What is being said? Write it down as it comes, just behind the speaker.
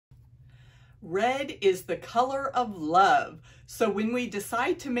Red is the color of love. So when we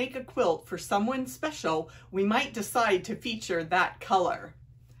decide to make a quilt for someone special, we might decide to feature that color.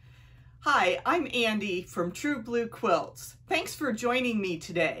 Hi, I'm Andy from True Blue Quilts. Thanks for joining me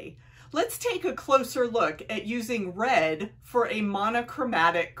today. Let's take a closer look at using red for a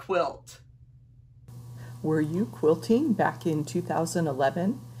monochromatic quilt. Were you quilting back in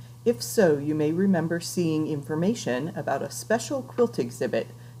 2011? If so, you may remember seeing information about a special quilt exhibit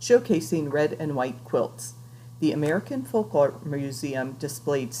showcasing red and white quilts. The American Folklore Museum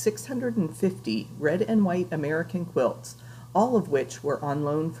displayed 650 red and white American quilts, all of which were on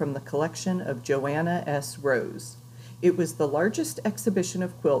loan from the collection of Joanna S. Rose. It was the largest exhibition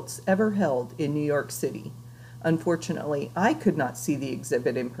of quilts ever held in New York City. Unfortunately, I could not see the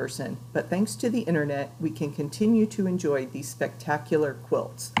exhibit in person, but thanks to the internet, we can continue to enjoy these spectacular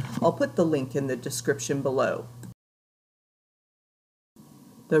quilts. I'll put the link in the description below.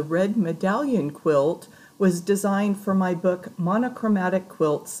 The Red Medallion quilt was designed for my book, Monochromatic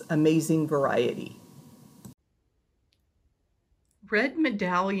Quilts, Amazing Variety. Red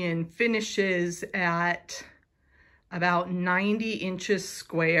Medallion finishes at about 90 inches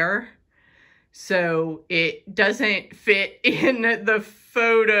square. So it doesn't fit in the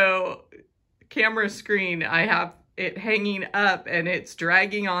photo camera screen. I have it hanging up and it's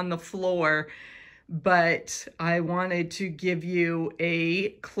dragging on the floor, but I wanted to give you a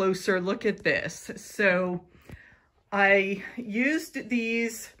closer look at this. So I used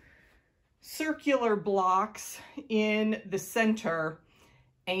these circular blocks in the center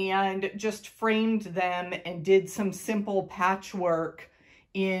and just framed them and did some simple patchwork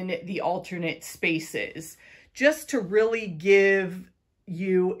in the alternate spaces, just to really give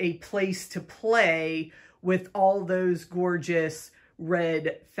you a place to play with all those gorgeous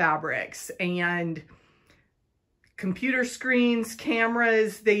red fabrics. And computer screens,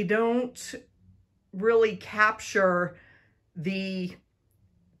 cameras, they don't really capture the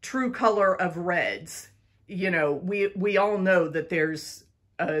true color of reds. You know, we all know that there's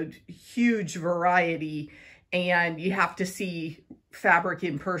a huge variety and you have to see fabric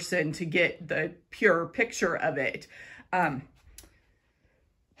in person to get the pure picture of it.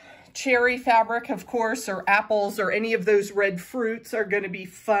 Cherry fabric, of course, or apples or any of those red fruits are going to be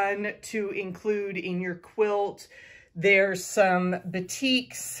fun to include in your quilt. There's some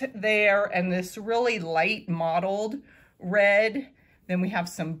batiks there and this really light mottled red. Then we have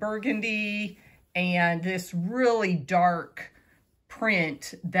some burgundy and this really dark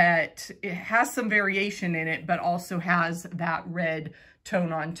print that it has some variation in it, but also has that red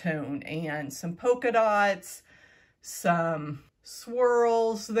tone on tone, and some polka dots, some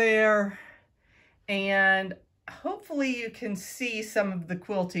swirls there, and hopefully you can see some of the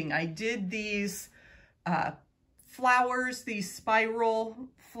quilting. I did these flowers, these spiral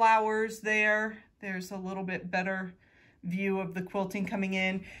flowers there. There's a little bit better view of the quilting coming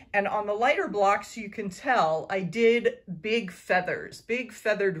in. And on the lighter blocks, you can tell I did big feathers, big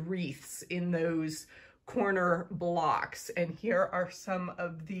feathered wreaths in those corner blocks. And here are some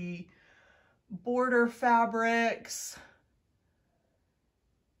of the border fabrics.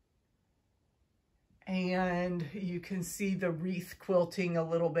 And you can see the wreath quilting a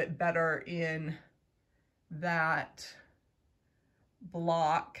little bit better in that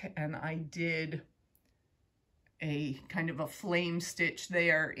block. And I did a kind of a flame stitch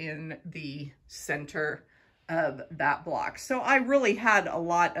there in the center of that block. So I really had a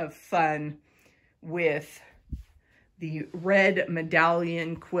lot of fun with the Red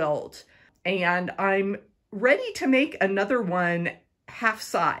Medallion quilt, and I'm ready to make another one half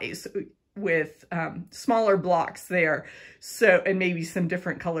size with smaller blocks there, so, and maybe some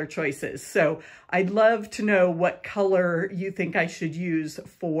different color choices. So I'd love to know what color you think I should use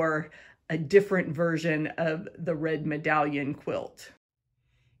for a different version of the Red Medallion quilt.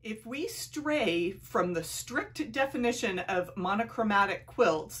 If we stray from the strict definition of monochromatic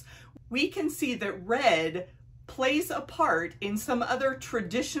quilts, we can see that red plays a part in some other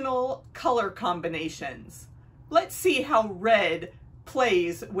traditional color combinations. Let's see how red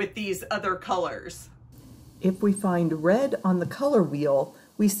plays with these other colors. If we find red on the color wheel,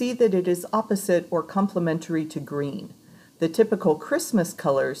 we see that it is opposite or complementary to green. The typical Christmas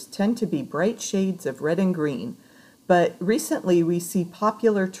colors tend to be bright shades of red and green, but recently we see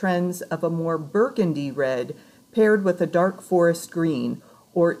popular trends of a more burgundy red paired with a dark forest green,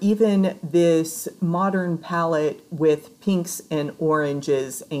 or even this modern palette with pinks and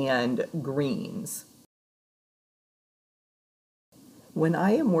oranges and greens. When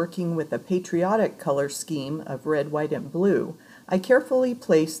I am working with a patriotic color scheme of red, white, and blue, I carefully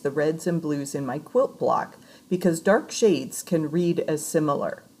place the reds and blues in my quilt block because dark shades can read as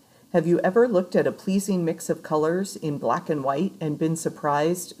similar. Have you ever looked at a pleasing mix of colors in black and white and been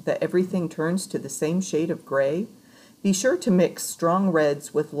surprised that everything turns to the same shade of gray? Be sure to mix strong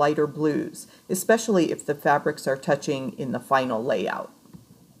reds with lighter blues, especially if the fabrics are touching in the final layout.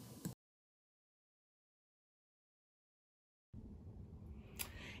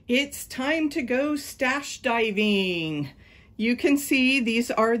 It's time to go stash diving. You can see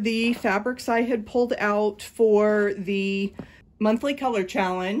these are the fabrics I had pulled out for the monthly color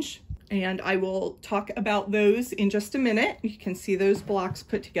challenge, and I will talk about those in just a minute. You can see those blocks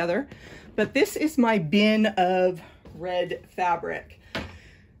put together, but this is my bin of red fabric.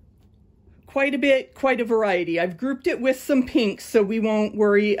 Quite a variety. I've grouped it with some pinks, so we won't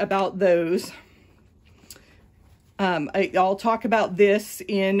worry about those. I'll talk about this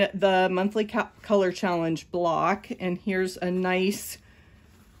in the monthly color challenge block, and here's a nice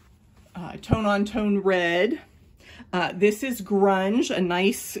tone-on-tone red. This is grunge, a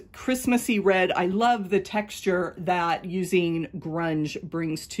nice Christmassy red. I love the texture that using grunge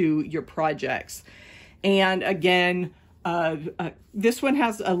brings to your projects. And again, this one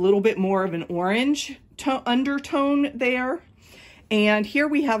has a little bit more of an orange undertone there. And here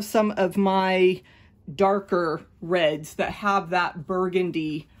we have some of my darker reds that have that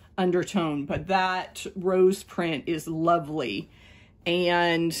burgundy undertone, but that rose print is lovely.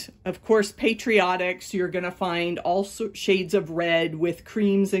 And of course, patriotics, you're going to find all shades of red with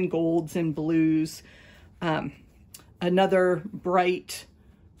creams and golds and blues. Another bright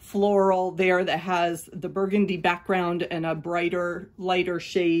floral there that has the burgundy background and a brighter, lighter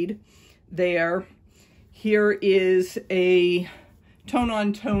shade there. Here is a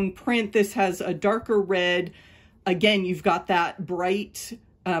tone-on-tone print. This has a darker red. Again, you've got that bright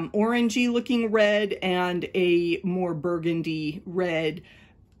orangey looking red and a more burgundy red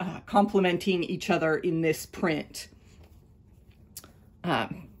complementing each other in this print.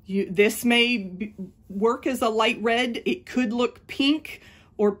 This may work as a light red. It could look pink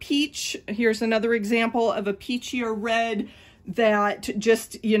or peach. Here's another example of a peachier red that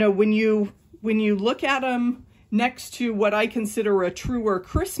just, you know, when you look at them next to what I consider a truer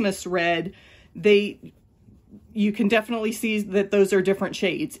Christmas red, you can definitely see that those are different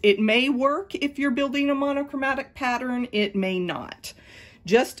shades. It may work if you're building a monochromatic pattern, it may not.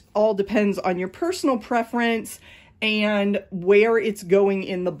 Just all depends on your personal preference and where it's going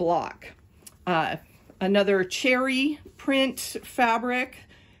in the block. Another cherry print fabric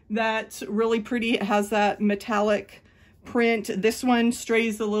that's really pretty. It has that metallic print. This one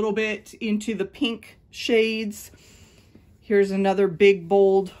strays a little bit into the pink shades. Here's another big,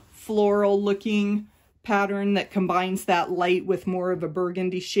 bold, floral looking pattern that combines that light with more of a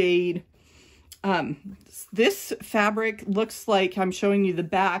burgundy shade. This fabric looks like, I'm showing you the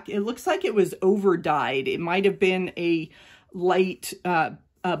back, it looks like it was over dyed. It might have been a light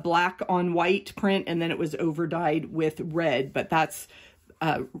black on white print, and then it was over dyed with red, but that's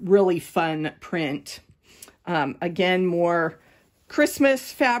a really fun print. Again, more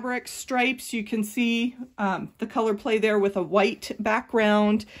Christmas fabric stripes. You can see the color play there with a white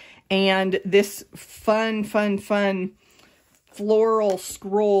background, and this fun floral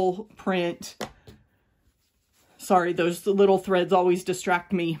scroll print. Sorry, those little threads always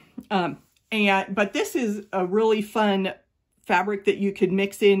distract me. But this is a really fun fabric that you could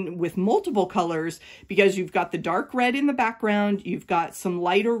mix in with multiple colors, because you've got the dark red in the background, you've got some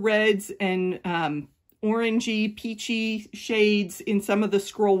lighter reds and orangey, peachy shades in some of the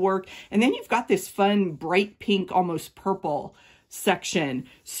scroll work, and then you've got this fun bright pink, almost purple section.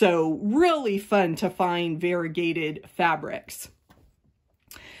 So really fun to find variegated fabrics.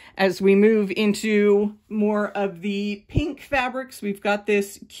 As we move into more of the pink fabrics, we've got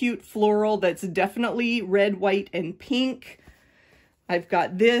this cute floral that's definitely red, white, and pink. I've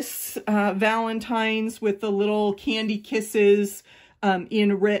got this Valentine's with the little candy kisses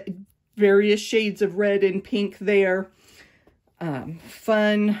in red, various shades of red and pink there.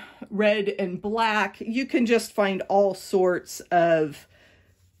 Fun red and black. You can just find all sorts of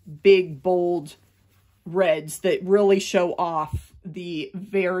big, bold reds that really show off the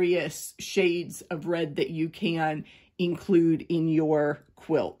various shades of red that you can include in your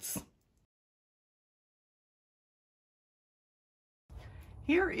quilts.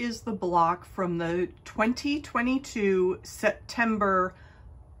 Here is the block from the 2022 September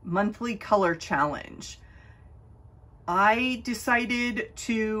monthly color challenge. I decided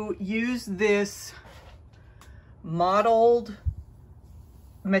to use this mottled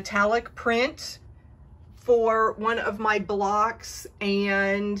metallic print for one of my blocks,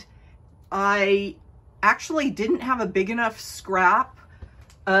 and I actually didn't have a big enough scrap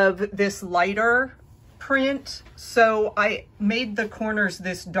of this lighter print, so I made the corners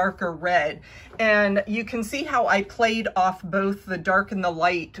this darker red, and you can see how I played off both the dark and the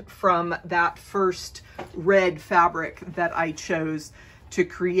light from that first red fabric that I chose to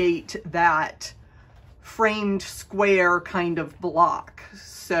create that framed square kind of block.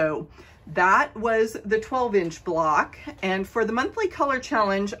 So that was the 12-inch block. And for the monthly color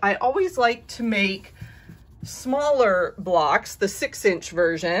challenge, I always like to make smaller blocks, the 6-inch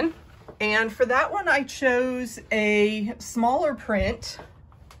version. And for that one, I chose a smaller print,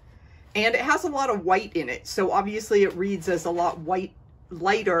 and it has a lot of white in it. So obviously it reads as a lot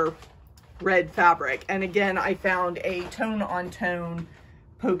lighter red fabric. And again, I found a tone-on-tone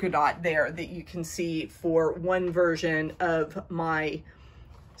polka dot there that you can see for one version of my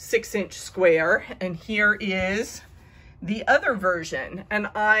 6-inch square. And here is the other version. And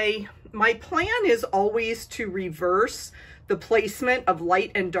my plan is always to reverse the placement of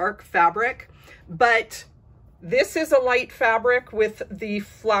light and dark fabric, but this is a light fabric with the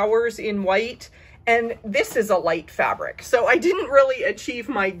flowers in white, and this is a light fabric. So I didn't really achieve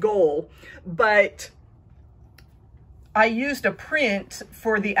my goal, but I used a print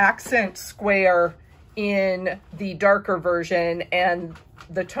for the accent square in the darker version and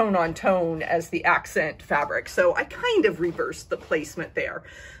the tone-on-tone as the accent fabric. So I kind of reversed the placement there.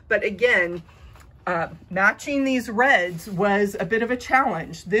 But again, matching these reds was a bit of a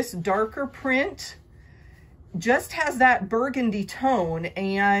challenge. This darker print just has that burgundy tone,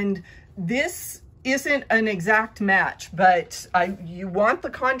 and this isn't an exact match, but you want the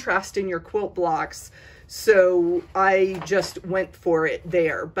contrast in your quilt blocks, so I just went for it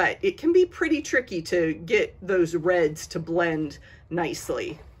there. But it can be pretty tricky to get those reds to blend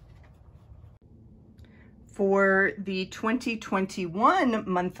nicely. For the 2021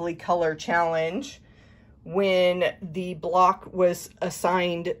 monthly color challenge, when the block was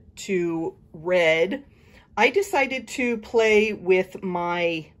assigned to red, I decided to play with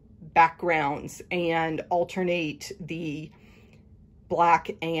my backgrounds and alternate the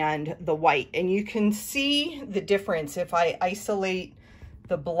black and the white. And you can see the difference if I isolate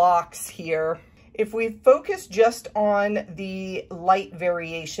the blocks here. If we focus just on the light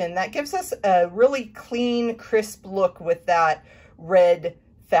variation, that gives us a really clean, crisp look with that red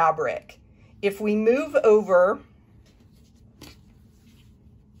fabric. If we move over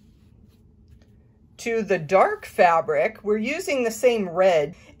to the dark fabric, we're using the same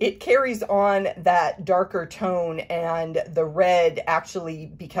red. It carries on that darker tone, and the red actually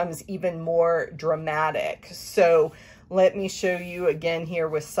becomes even more dramatic. So let me show you again here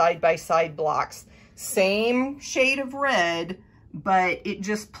with side-by-side blocks. Same shade of red, but it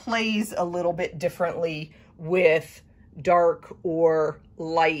just plays a little bit differently with dark or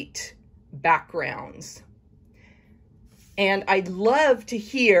light backgrounds. And I'd love to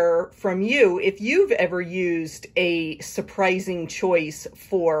hear from you if you've ever used a surprising choice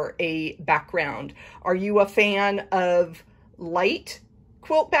for a background. Are you a fan of light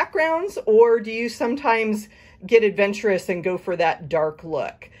quilt backgrounds, or do you sometimes get adventurous and go for that dark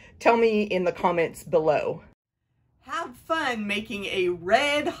look? Tell me in the comments below. Have fun making a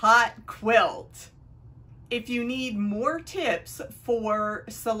red hot quilt. If you need more tips for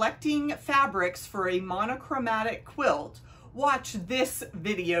selecting fabrics for a monochromatic quilt, watch this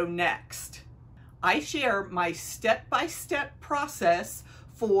video next. I share my step-by-step process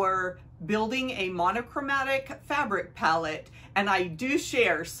for building a monochromatic fabric palette, and I do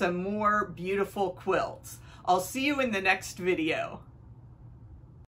share some more beautiful quilts. I'll see you in the next video.